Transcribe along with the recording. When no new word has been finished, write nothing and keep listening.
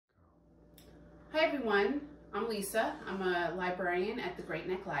Hi everyone, I'm Lisa. I'm a librarian at the Great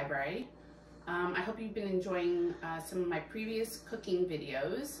Neck Library. I hope you've been enjoying some of my previous cooking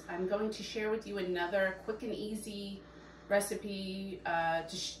videos. I'm going to share with you another quick and easy recipe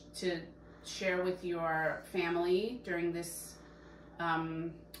to share with your family during this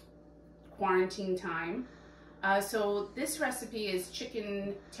quarantine time. So this recipe is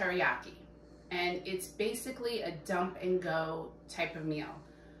chicken teriyaki, and it's basically a dump and go type of meal.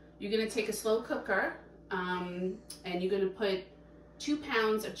 You're gonna take a slow cooker and you're gonna put 2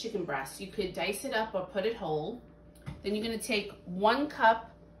 pounds of chicken breast. You could dice it up or put it whole. Then you're gonna take 1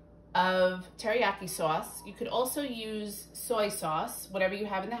 cup of teriyaki sauce. You could also use soy sauce, whatever you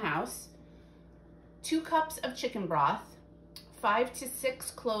have in the house. 2 cups of chicken broth, 5 to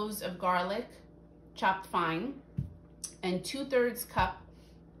 6 cloves of garlic, chopped fine, and 2/3 cup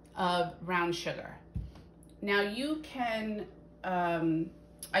of brown sugar. Now you can,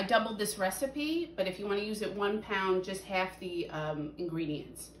 I doubled this recipe, but if you want to use it 1 pound, just half the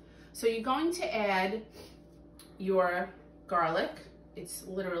ingredients. So you're going to add your garlic. It's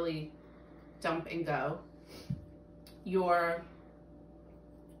literally dump and go. Your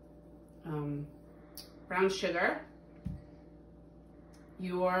brown sugar,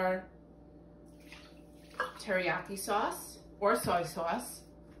 your teriyaki sauce or soy sauce,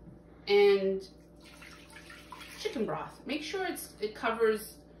 and chicken broth. Make sure it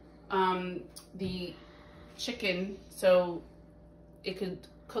covers the chicken so it could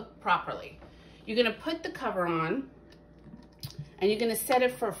cook properly. You're gonna put the cover on and you're gonna set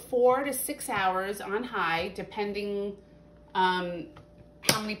it for 4 to 6 hours on high, depending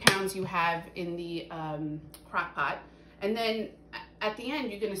how many pounds you have in the crock pot. And then at the end,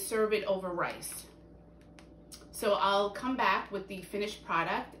 you're gonna serve it over rice. So I'll come back with the finished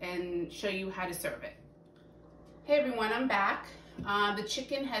product and show you how to serve it. Hey everyone, I'm back. The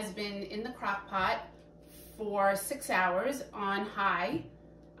chicken has been in the crock pot for 6 hours on high.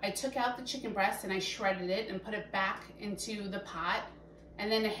 I took out the chicken breast and I shredded it and put it back into the pot.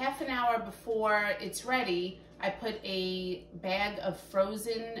 And then a half an hour before it's ready, I put a bag of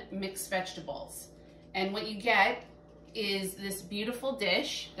frozen mixed vegetables. And what you get is this beautiful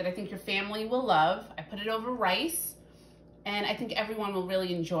dish that I think your family will love. I put it over rice, and I think everyone will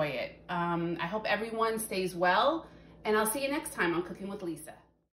really enjoy it. I hope everyone stays well, and I'll see you next time on Cooking with Lisa.